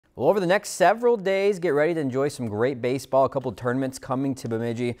Well, over the next several days, get ready to enjoy some great baseball. A couple of tournaments coming to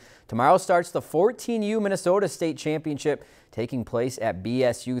Bemidji. Tomorrow starts the 14U Minnesota State Championship taking place at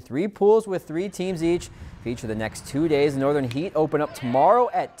BSU. 3 pools with 3 teams each feature the next 2 days. The Northern Heat open up tomorrow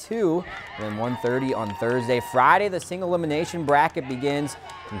at 2 and then 1:30 on Thursday. Friday, the single elimination bracket begins,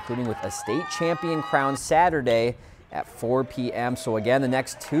 concluding with a state champion crowned Saturday at 4 p.m. So again, the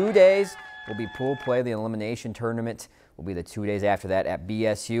next 2 days will be pool play. The elimination tournament will be the 2 days after that at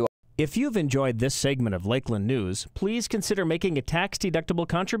BSU. If you've enjoyed this segment of Lakeland News, please consider making a tax-deductible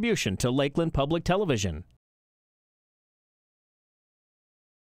contribution to Lakeland Public Television.